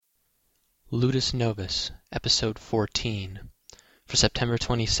Ludus Novus, Episode 14, for September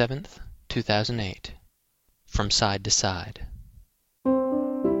 27th, 2008, From Side to Side.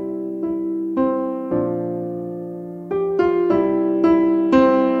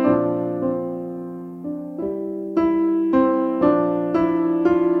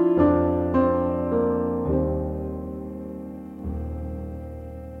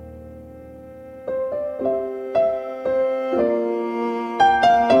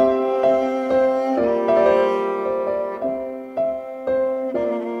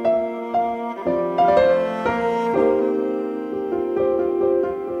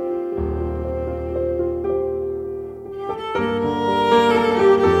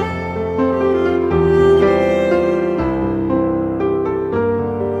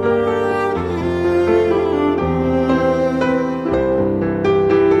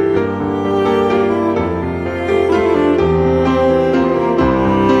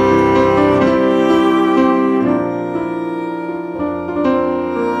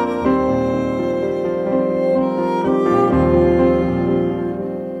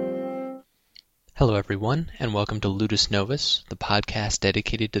 Hello everyone, and welcome to Ludus Novus, the podcast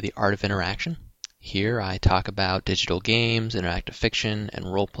dedicated to the art of interaction. Here I talk about digital games, interactive fiction, and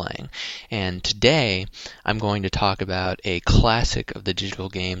role-playing. And today I'm going to talk about a classic of the digital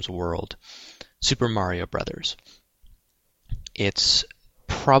games world, Super Mario Bros. It's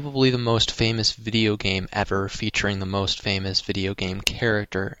probably the most famous video game ever, featuring the most famous video game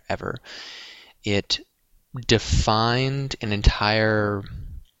character ever. It defined an entire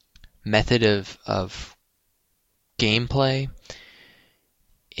method of gameplay.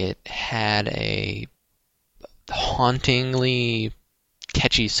 It had a hauntingly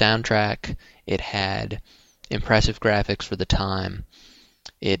catchy soundtrack. It had impressive graphics for the time.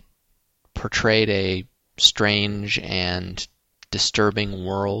 It portrayed a strange and disturbing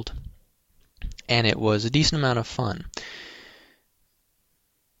world, and it was a decent amount of fun.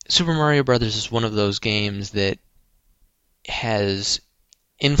 Super Mario Bros. Is one of those games that has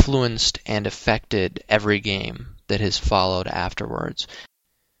influenced and affected every game that has followed afterwards.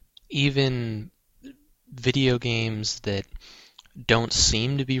 Even video games that don't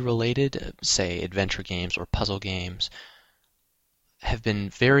seem to be related, say adventure games or puzzle games, have been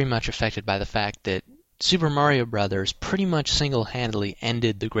very much affected by the fact that Super Mario Bros. Pretty much single-handedly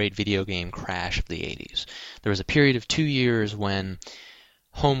ended the great video game crash of the 80s. There was a period of 2 years when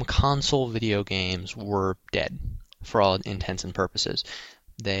home console video games were dead, for all intents and purposes.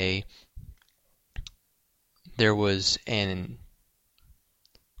 There was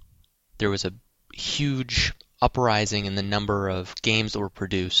a huge uprising in the number of games that were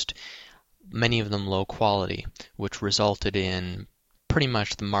produced, many of them low quality, which resulted in pretty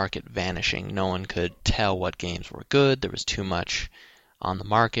much the market vanishing. No one could tell what games were good, there was too much on the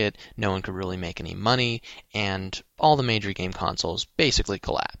market, no one could really make any money, and all the major game consoles basically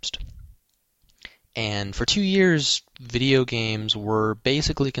collapsed. And for 2 years, video games were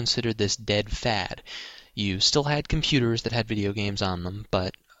basically considered this dead fad. You still had computers that had video games on them,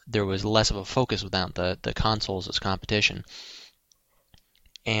 but there was less of a focus without the consoles as competition.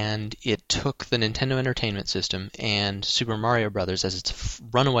 And it took the Nintendo Entertainment System and Super Mario Bros. As its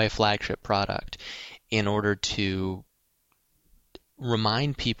runaway flagship product in order to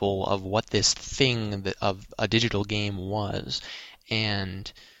remind people of what this thing of a digital game was, and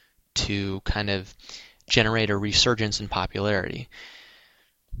to kind of generate a resurgence in popularity.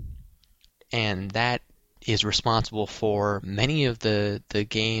 And that is responsible for many of the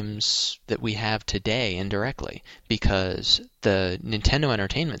games that we have today indirectly, because the Nintendo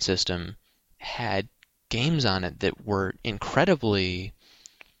Entertainment System had games on it that were incredibly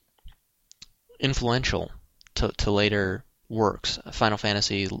influential to later works. Final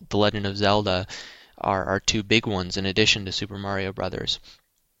Fantasy, The Legend of Zelda are two big ones in addition to Super Mario Bros.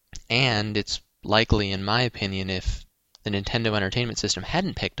 And it's likely, in my opinion, if the Nintendo Entertainment System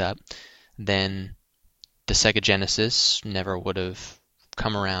hadn't picked up, then the Sega Genesis never would have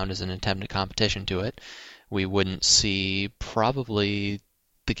come around as an attempted competition to it. We wouldn't see probably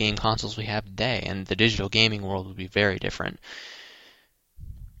the game consoles we have today, and the digital gaming world would be very different.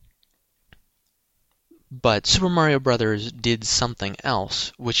 But Super Mario Bros. Did something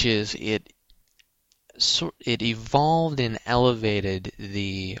else, which is it evolved and elevated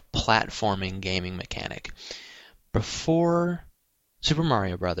the platforming gaming mechanic. Before Super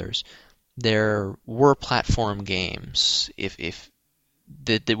Mario Bros., there were platform games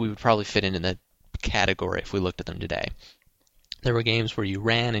that we would probably fit into the category if we looked at them today. There were games where you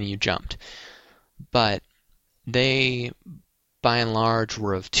ran and you jumped, but they, by and large,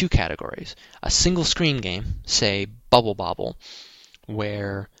 were of two categories. A single screen game, say Bubble Bobble,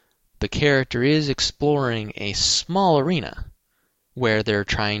 where the character is exploring a small arena where they're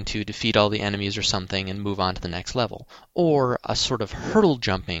trying to defeat all the enemies or something and move on to the next level. Or a sort of hurdle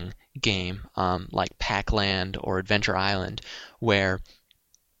jumping game like Pac-Land or Adventure Island, where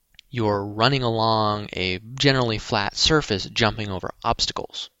you're running along a generally flat surface jumping over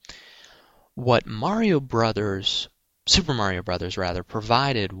obstacles. What Super Mario Brothers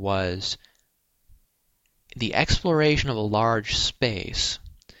provided was the exploration of a large space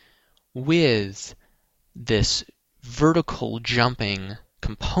with this vertical jumping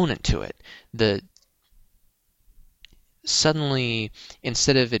component to it. Suddenly,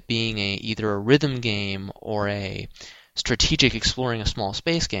 instead of it being either a rhythm game or a strategic exploring a small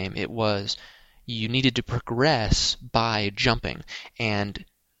space game, it was you needed to progress by jumping, and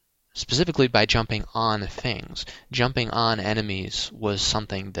specifically by jumping on things. Jumping on enemies was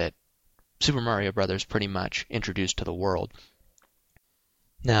something that Super Mario Brothers pretty much introduced to the world.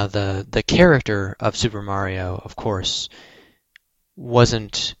 Now, the character of Super Mario, of course,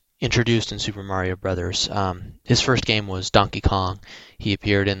 wasn't introduced in Super Mario Brothers. His first game was Donkey Kong. He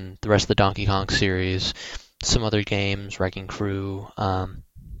appeared in the rest of the Donkey Kong series, some other games, Wrecking Crew, and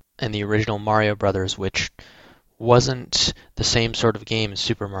the original Mario Brothers, which wasn't the same sort of game as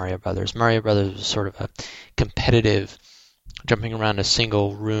Super Mario Brothers. Mario Brothers was sort of a competitive, jumping around a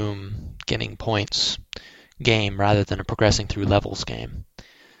single room, getting points game rather than a progressing through levels game.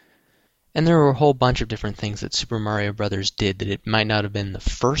 And there were a whole bunch of different things that Super Mario Brothers did that it might not have been the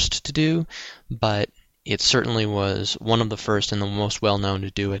first to do, but it certainly was one of the first and the most well-known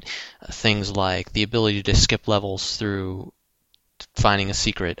to do it. Things like the ability to skip levels through finding a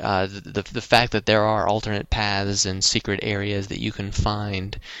secret, the fact that there are alternate paths and secret areas that you can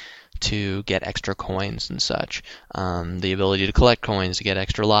find to get extra coins and such. The ability to collect coins to get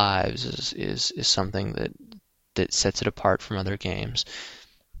extra lives is something that sets it apart from other games.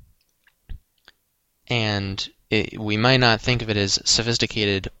 And we might not think of it as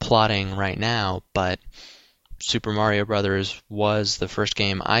sophisticated plotting right now, but Super Mario Brothers was the first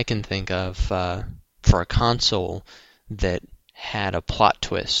game I can think of for a console that had a plot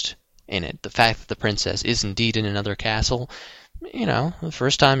twist in it. The fact that the princess is indeed in another castle, the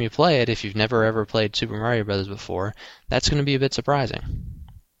first time you play it, if you've never ever played Super Mario Brothers before, that's going to be a bit surprising.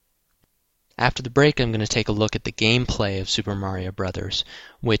 After the break, I'm going to take a look at the gameplay of Super Mario Brothers,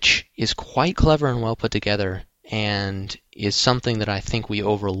 which is quite clever and well put together, and is something that I think we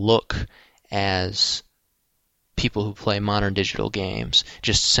overlook as people who play modern digital games,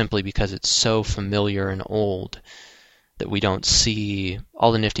 just simply because it's so familiar and old that we don't see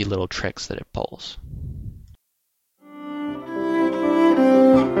all the nifty little tricks that it pulls.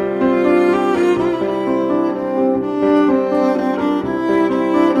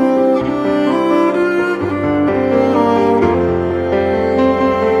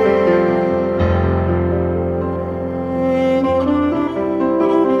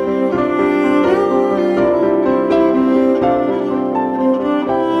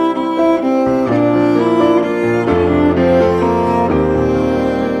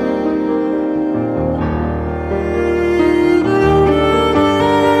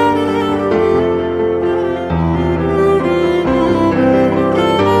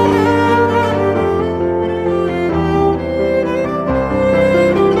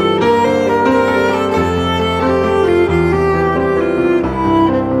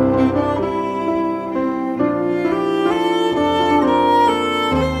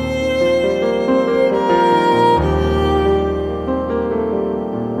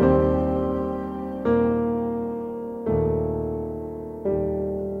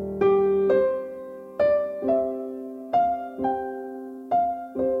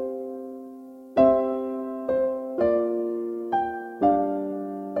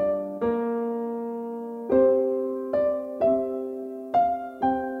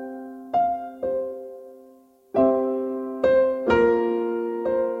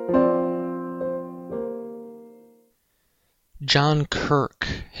 John Kirk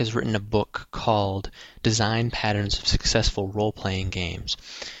has written a book called Design Patterns of Successful Role-Playing Games,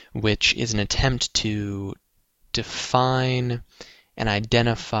 which is an attempt to define and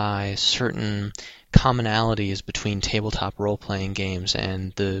identify certain commonalities between tabletop role-playing games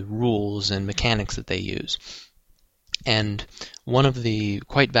and the rules and mechanics that they use. And one of the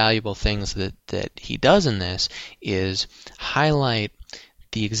quite valuable things that he does in this is highlight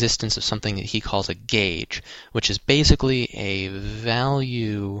the existence of something that he calls a gauge, which is basically a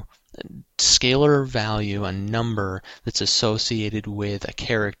value, scalar value, a number that's associated with a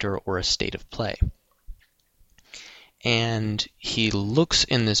character or a state of play. And he looks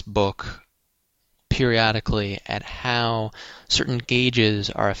in this book periodically at how certain gauges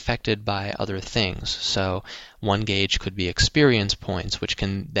are affected by other things. So one gauge could be experience points, which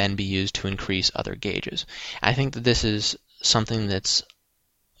can then be used to increase other gauges. I think that this is something that's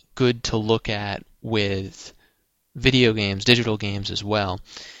good to look at with video games, digital games as well,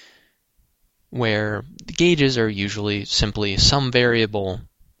 where the gauges are usually simply some variable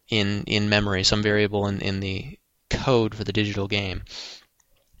in memory, some variable in the code for the digital game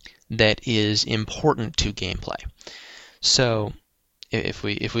that is important to gameplay. So if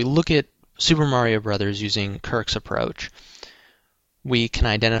we look at Super Mario Brothers using Kirk's approach, we can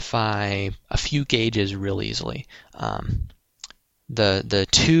identify a few gauges real easily. The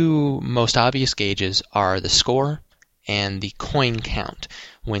two most obvious gauges are the score and the coin count.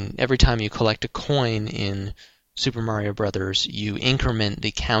 Every time you collect a coin in Super Mario Brothers, you increment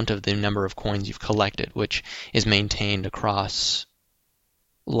the count of the number of coins you've collected, which is maintained across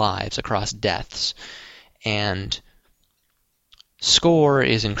lives, across deaths. And score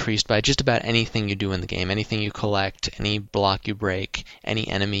is increased by just about anything you do in the game, anything you collect, any block you break, any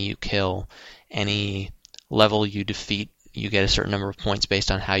enemy you kill, any level you defeat. You get a certain number of points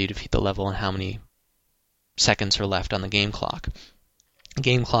based on how you defeat the level and how many seconds are left on the game clock. The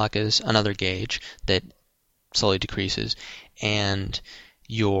game clock is another gauge that slowly decreases, and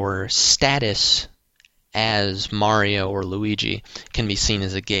your status as Mario or Luigi can be seen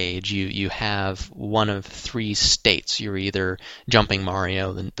as a gauge. You have one of three states. You're either Jumping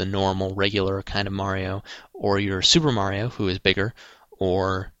Mario, the normal, regular kind of Mario, or you're Super Mario, who is bigger,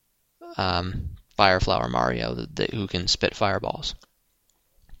 or Fire Flower Mario, who can spit fireballs.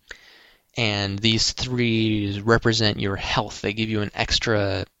 And these three represent your health. They give you an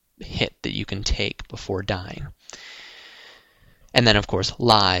extra hit that you can take before dying. And then, of course,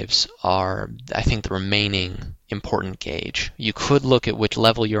 lives are, I think, the remaining important gauge. You could look at which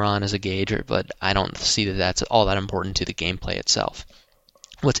level you're on as a gauge, but I don't see that that's all that important to the gameplay itself.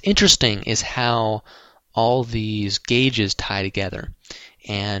 What's interesting is how all these gauges tie together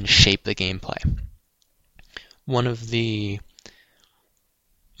and shape the gameplay. One of the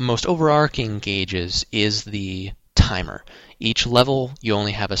most overarching gauges is the timer. Each level, you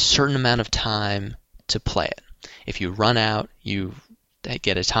only have a certain amount of time to play it. If you run out, you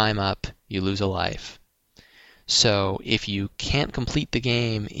get a time up, you lose a life. So if you can't complete the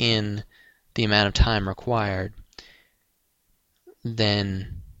game in the amount of time required,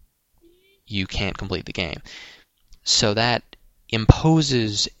 then you can't complete the game. So that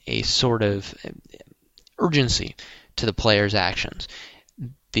imposes a sort of urgency to the player's actions.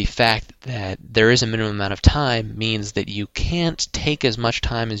 The fact that there is a minimum amount of time means that you can't take as much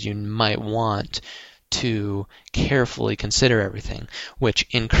time as you might want to carefully consider everything, which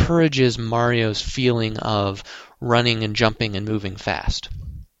encourages Mario's feeling of running and jumping and moving fast.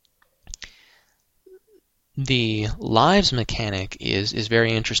 The lives mechanic is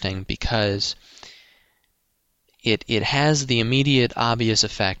very interesting because it has the immediate obvious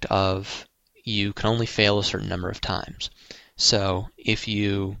effect of you can only fail a certain number of times. So if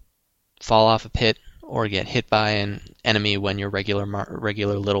you fall off a pit or get hit by an enemy when you're regular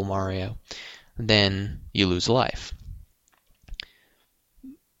little Mario, then you lose a life.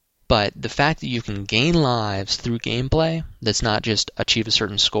 But the fact that you can gain lives through gameplay that's not just achieve a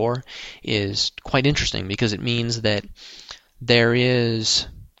certain score is quite interesting because it means that there is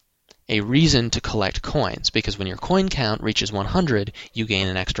a reason to collect coins, because when your coin count reaches 100, you gain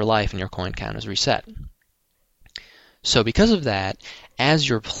an extra life and your coin count is reset. So because of that, as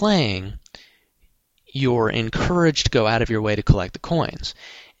you're playing, you're encouraged to go out of your way to collect the coins.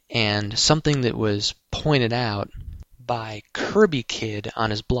 And something that was pointed out by Kirby Kid on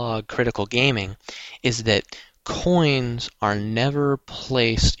his blog Critical Gaming is that coins are never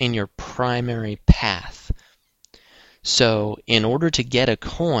placed in your primary path. So in order to get a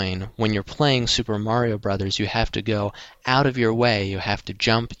coin, when you're playing Super Mario Brothers, you have to go out of your way. You have to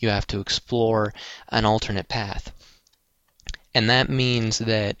jump, you have to explore an alternate path. And that means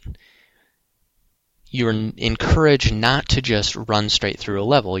that you're encouraged not to just run straight through a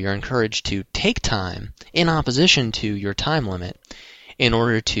level. You're encouraged to take time in opposition to your time limit in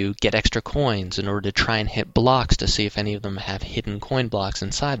order to get extra coins, in order to try and hit blocks to see if any of them have hidden coin blocks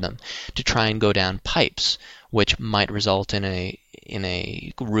inside them, to try and go down pipes, which might result in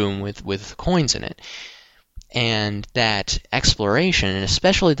a room with coins in it. And that exploration, and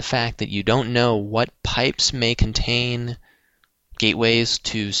especially the fact that you don't know what pipes may contain gateways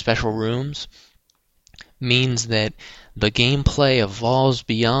to special rooms, means that the gameplay evolves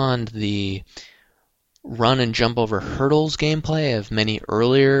beyond the run and jump over hurdles gameplay of many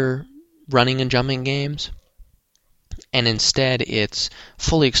earlier running and jumping games, and instead it's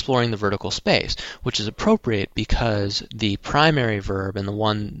fully exploring the vertical space, which is appropriate because the primary verb, and the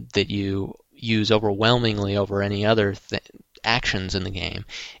one that you use overwhelmingly over any other actions in the game,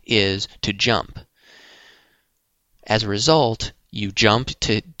 is to jump. As a result, you jump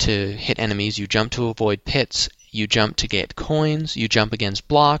to hit enemies, you jump to avoid pits, you jump to get coins, you jump against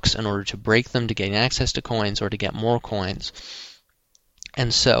blocks in order to break them to gain access to coins or to get more coins.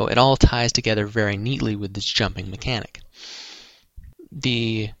 And so it all ties together very neatly with this jumping mechanic.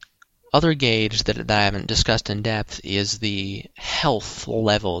 The other gauge that I haven't discussed in depth is the health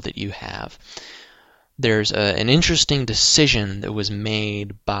level that you have. There's an interesting decision that was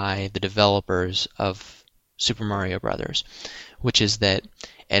made by the developers of Super Mario Bros., which is that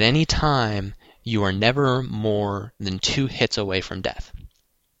at any time you are never more than 2 hits away from death.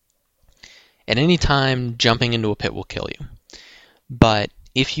 At any time, jumping into a pit will kill you. But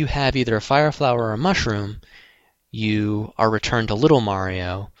if you have either a fire flower or a mushroom, you are returned to Little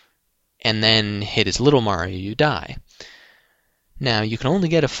Mario, and then hit as Little Mario, you die. Now, you can only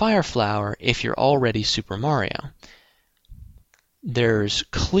get a fire flower if you're already Super Mario. There's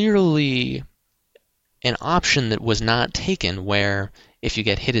clearly an option that was not taken where if you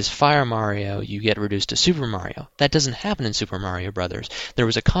get hit as Fire Mario, you get reduced to Super Mario. That doesn't happen in Super Mario Bros. There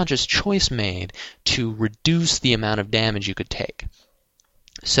was a conscious choice made to reduce the amount of damage you could take.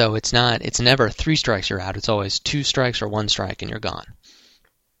 So it's never 3 strikes you're out, it's always 2 strikes or 1 strike and you're gone.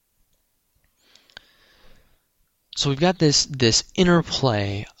 So we've got this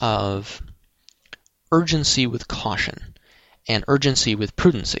interplay of urgency with caution and urgency with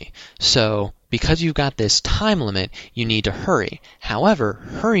prudency. So because you've got this time limit, you need to hurry. However,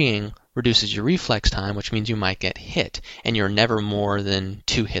 hurrying reduces your reflex time, which means you might get hit, and you're never more than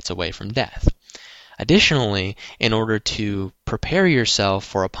 2 hits away from death. Additionally, in order to prepare yourself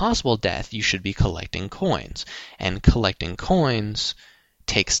for a possible death, you should be collecting coins. And collecting coins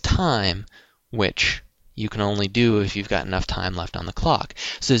takes time, which you can only do if you've got enough time left on the clock.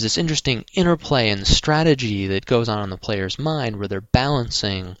 So there's this interesting interplay and strategy that goes on in the player's mind where they're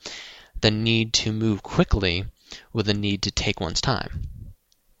balancing the need to move quickly with the need to take one's time.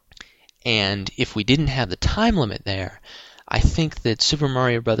 And if we didn't have the time limit there, I think that Super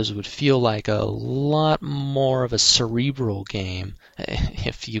Mario Bros. Would feel like a lot more of a cerebral game,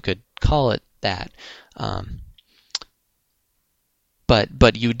 if you could call it that.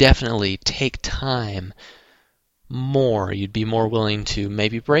 But you definitely take time more. You'd be more willing to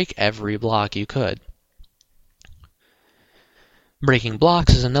maybe break every block you could. Breaking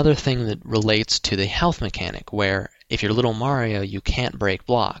blocks is another thing that relates to the health mechanic, where if you're Little Mario, you can't break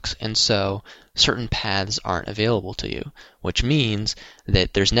blocks, and so certain paths aren't available to you, which means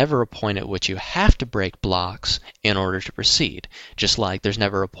that there's never a point at which you have to break blocks in order to proceed, just like there's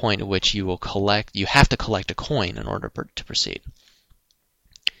never a point at which you have to collect a coin in order to proceed.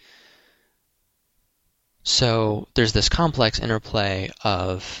 So there's this complex interplay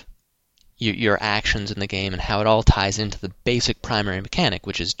of your actions in the game and how it all ties into the basic primary mechanic,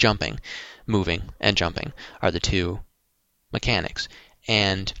 which is jumping. Moving and jumping are the 2 mechanics.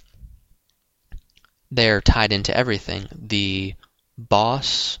 And they're tied into everything. The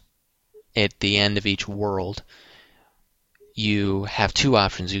boss at the end of each world, you have 2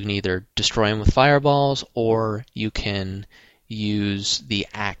 options. You can either destroy him with fireballs, or you can use the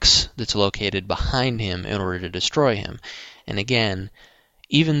axe that's located behind him in order to destroy him. And again,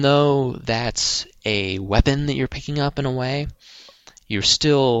 even though that's a weapon that you're picking up in a way, you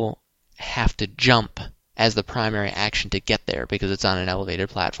still have to jump as the primary action to get there because it's on an elevated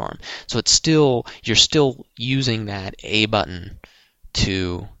platform. So you're still using that A button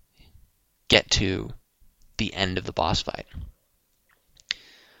to get to the end of the boss fight.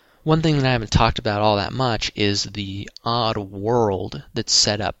 One thing that I haven't talked about all that much is the odd world that's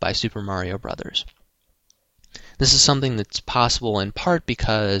set up by Super Mario Bros. This is something that's possible in part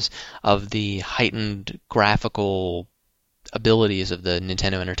because of the heightened graphical abilities of the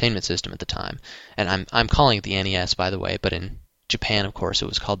Nintendo Entertainment System at the time. And I'm calling it the NES, by the way, but in Japan, of course, it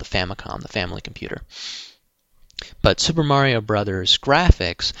was called the Famicom, the family computer. But Super Mario Bros.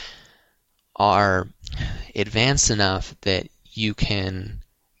 Graphics are advanced enough that you can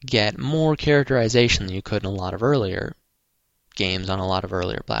get more characterization than you could in a lot of earlier games on a lot of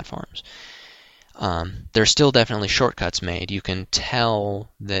earlier platforms. There are still definitely shortcuts made. You can tell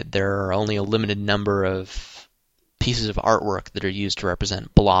that there are only a limited number of pieces of artwork that are used to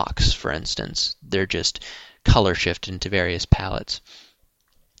represent blocks, for instance. They're just color shifted into various palettes.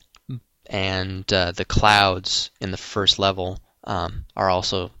 And the clouds in the first level are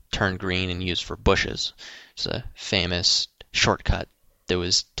also turned green and used for bushes. It's a famous shortcut that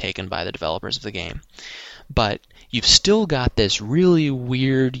was taken by the developers of the game. but you've still got this really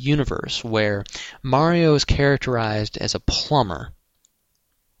weird universe where Mario is characterized as a plumber.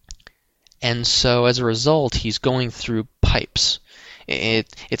 And so as a result, he's going through pipes.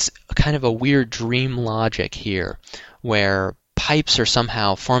 It's kind of a weird dream logic here, where pipes are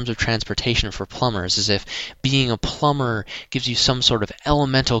somehow forms of transportation for plumbers, as if being a plumber gives you some sort of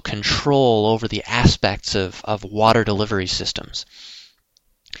elemental control over the aspects of water delivery systems.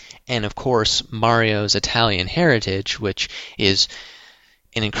 And of course, Mario's Italian heritage, which is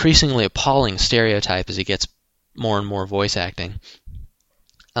an increasingly appalling stereotype as he gets more and more voice acting,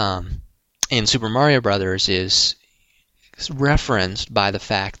 in Super Mario Brothers is referenced by the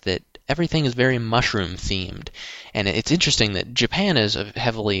fact that everything is very mushroom-themed. And it's interesting that Japan is a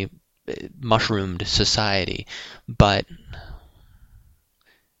heavily mushroomed society, but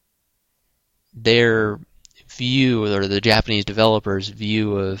their view, or the Japanese developers'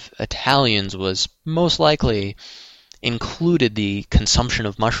 view of Italians was most likely included the consumption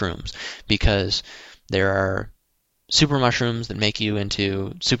of mushrooms, because there are super mushrooms that make you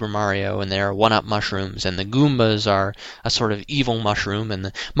into Super Mario, and there are one-up mushrooms, and the Goombas are a sort of evil mushroom, and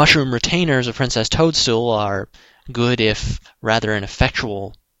the mushroom retainers of Princess Toadstool are good, if rather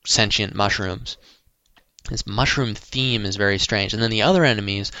ineffectual, sentient mushrooms. This mushroom theme is very strange. And then the other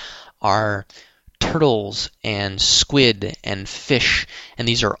enemies are turtles and squid and fish, and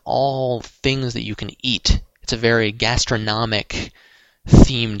these are all things that you can eat. It's a very gastronomic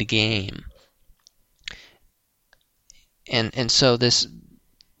themed game. And so this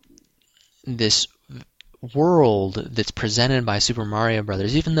world that's presented by Super Mario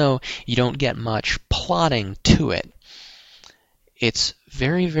Brothers, even though you don't get much plotting to it, it's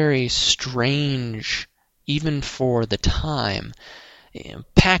very, very strange even for the time.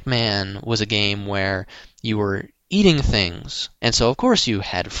 Pac-Man was a game where you were eating things, and so of course you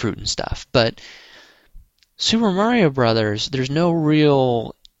had fruit and stuff, but Super Mario Brothers, there's no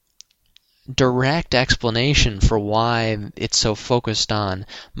real direct explanation for why it's so focused on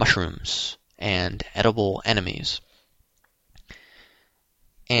mushrooms and edible enemies.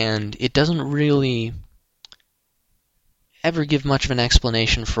 And it doesn't really ever give much of an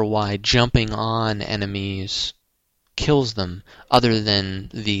explanation for why jumping on enemies kills them, other than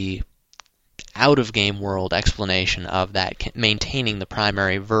the out-of-game world explanation of that maintaining the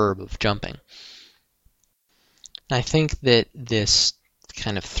primary verb of jumping. I think that this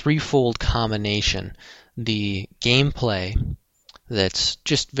kind of threefold combination, the gameplay that's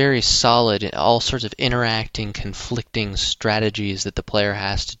just very solid, all sorts of interacting, conflicting strategies that the player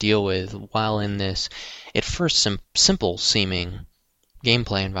has to deal with while in this, at first, simple-seeming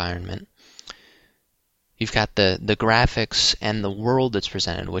gameplay environment. You've got the graphics and the world that's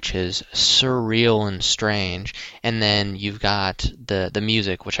presented, which is surreal and strange, and then you've got the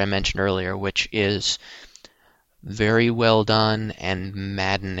music, which I mentioned earlier, which is very well done and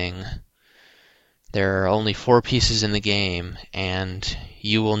maddening. There are only 4 pieces in the game, and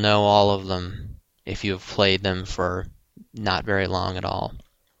you will know all of them if you have played them for not very long at all.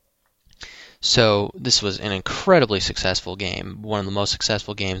 So this was an incredibly successful game, one of the most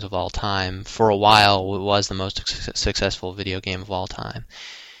successful games of all time. For a while, it was the most successful video game of all time.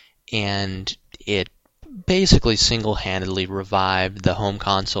 And it basically single-handedly revived the home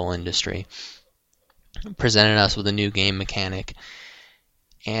console industry, presented us with a new game mechanic,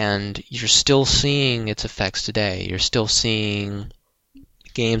 and you're still seeing its effects today. You're still seeing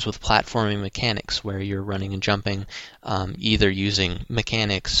games with platforming mechanics where you're running and jumping, either using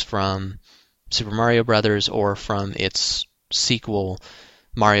mechanics from Super Mario Brothers or from its sequel,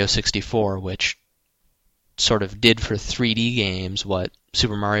 Mario 64, which sort of did for 3D games what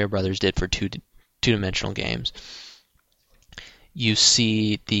Super Mario Brothers did for two-dimensional games. You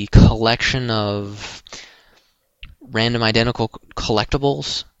see the collection of random identical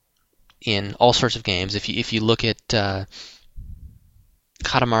collectibles in all sorts of games. If you look at Katamari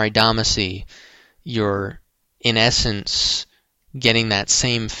Damacy, you're in essence getting that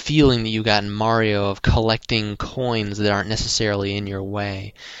same feeling that you got in Mario of collecting coins that aren't necessarily in your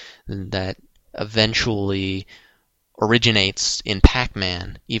way, that eventually originates in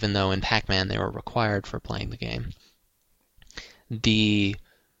Pac-Man, even though in Pac-Man they were required for playing the game. The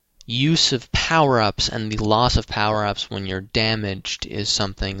use of power-ups and the loss of power-ups when you're damaged is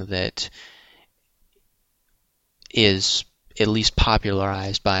something that is at least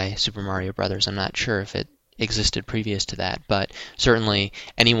popularized by Super Mario Brothers. I'm not sure if it existed previous to that, but certainly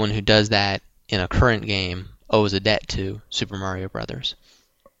anyone who does that in a current game owes a debt to Super Mario Brothers.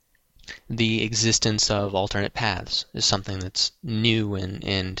 The existence of alternate paths is something that's new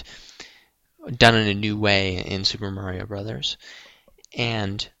and done in a new way in Super Mario Brothers.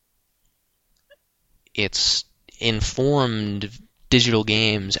 And it's informed digital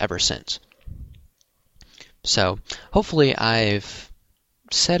games ever since. So hopefully I've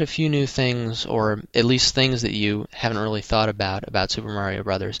said a few new things, or at least things that you haven't really thought about Super Mario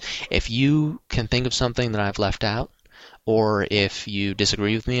Brothers. If you can think of something that I've left out, or if you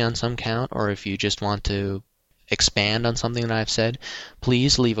disagree with me on some count, or if you just want to expand on something that I've said,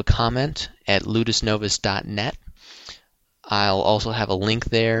 please leave a comment at ludusnovus.net. I'll also have a link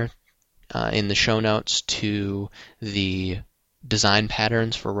there in the show notes to the Design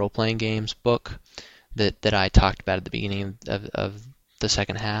Patterns for Role-Playing Games book that I talked about at the beginning of the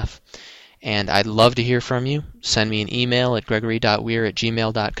second half. And I'd love to hear from you. Send me an email at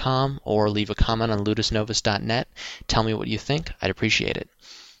gregory.weir@gmail.com or leave a comment on ludusnovus.net. Tell me what you think. I'd appreciate it.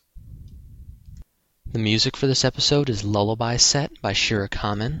 The music for this episode is Lullaby Set by Shira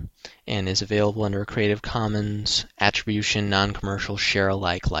Kamen and is available under a Creative Commons Attribution Non-Commercial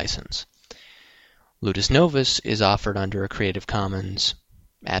Share-alike license. Ludus Novus is offered under a Creative Commons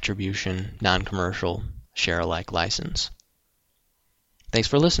Attribution Non-Commercial Share-alike license. Thanks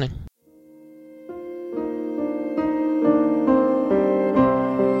for listening.